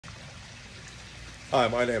Hi,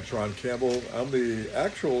 my name's Ron Campbell. I'm the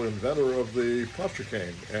actual inventor of the posture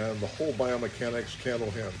cane and the whole biomechanics, candle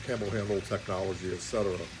handle technology,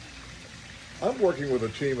 etc. I'm working with a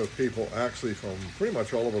team of people actually from pretty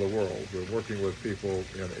much all over the world. We're working with people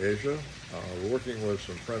in Asia. We're working with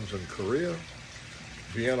some friends in Korea,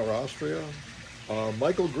 Vienna, Austria.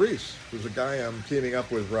 Michael Grease, who's a guy I'm teaming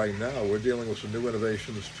up with right now. We're dealing with some new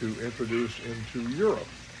innovations to introduce into Europe.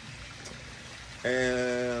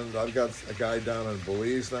 And I've got a guy down in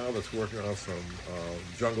Belize now that's working on some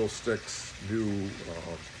jungle sticks, new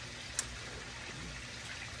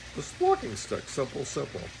just walking sticks,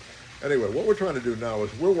 simple. Anyway, what we're trying to do now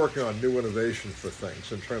is we're working on new innovations for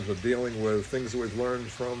things in terms of dealing with things that we've learned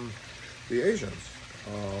from the Asians,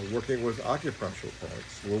 working with acupressure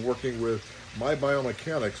points. We're working with my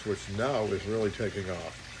biomechanics, which now is really taking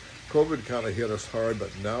off. COVID kind of hit us hard, but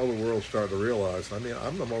now the world's starting to realize, I'm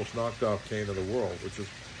the most knocked off cane in the world, which is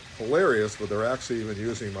hilarious, but they're actually even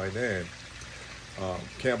using my name,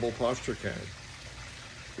 Campbell Posture Cane.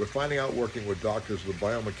 We're finding out working with doctors the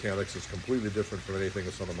biomechanics is completely different from anything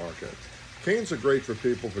that's on the market. Canes are great for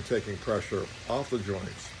people for taking pressure off the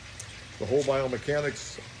joints. The whole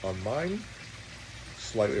biomechanics on mine,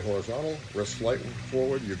 slightly horizontal, wrist slightly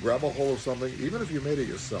forward, you grab a hold of something, even if you made it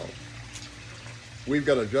yourself. We've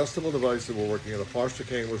got adjustable device that we're working on. The posture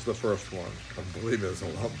cane was the first one. And believe me, there's a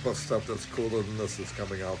lot more stuff that's cooler than this that's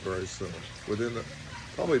coming out very soon,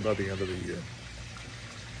 probably by the end of the year.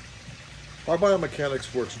 Our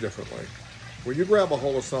biomechanics works differently. When you grab a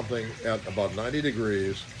hold of something at about 90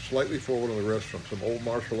 degrees, slightly forward on the wrist from some old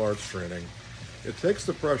martial arts training, it takes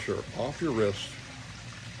the pressure off your wrist,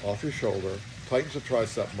 off your shoulder, tightens the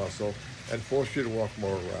tricep muscle, and forces you to walk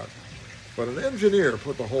more erect. But an engineer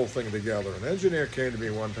put the whole thing together. An engineer came to me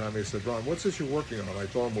one time, he said, Ron, what's this you're working on? I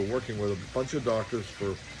told him we're working with a bunch of doctors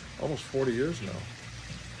for almost 40 years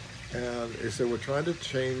now. And he said, we're trying to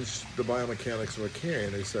change the biomechanics of a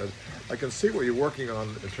cane. He said, I can see what you're working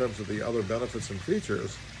on in terms of the other benefits and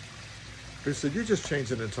features. He said, you just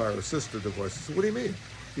changed an entire assistive device. I said, what do you mean?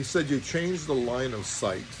 He said, you changed the line of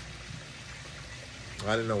sight.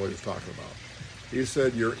 I didn't know what he was talking about. He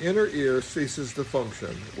said, your inner ear ceases to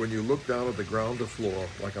function when you look down at the ground to floor,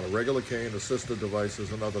 like on a regular cane, assistive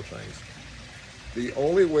devices, and other things. The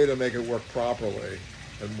only way to make it work properly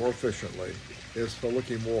and more efficiently is for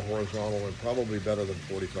looking more horizontal and probably better than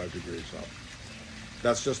 45 degrees up.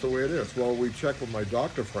 That's just the way it is. Well, we checked with my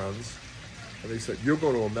doctor friends, and they said, you'll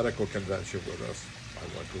go to a medical convention with us.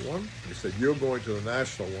 I went to one. They said, you're going to the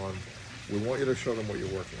national one. We want you to show them what you're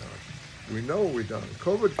working on. We know what we've done.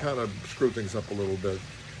 COVID kind of screwed things up a little bit,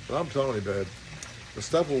 but I'm telling you, babe, the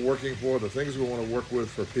stuff we're working for, the things we want to work with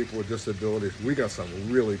for people with disabilities, we got some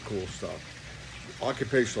really cool stuff.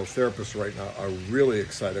 Occupational therapists right now are really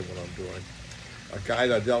excited what I'm doing. A guy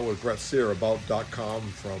that I dealt with, Brett Sear, about.com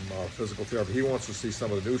from physical therapy, he wants to see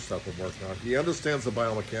some of the new stuff I'm working on. He understands the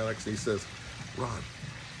biomechanics. He says, Ron,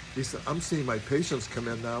 he said, I'm seeing my patients come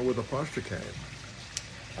in now with a posture cane.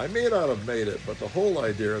 I may not have made it, but the whole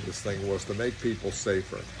idea of this thing was to make people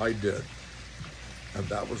safer. I did. And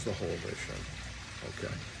that was the whole mission.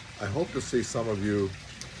 Okay. I hope to see some of you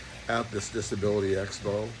at this Disability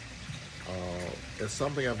Expo. It's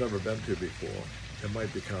something I've never been to before. It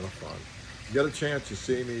might be kind of fun. You get a chance, you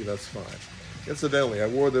see me, that's fine. Incidentally, I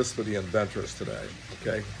wore this for the inventors today.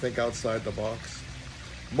 Okay. Think outside the box.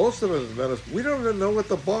 Most of us inventors, we don't even know what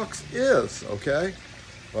the box is, okay?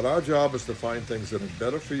 But our job is to find things that are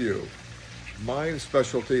better for you. My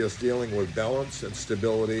specialty is dealing with balance and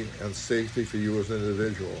stability and safety for you as an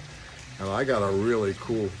individual. And I got a really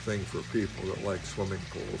cool thing for people that like swimming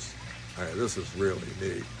pools. All right, this is really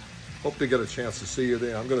neat. Hope to get a chance to see you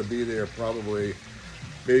there. I'm going to be there probably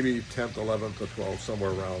maybe 10th, 11th, or 12th,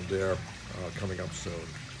 somewhere around there, coming up soon.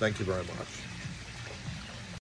 Thank you very much.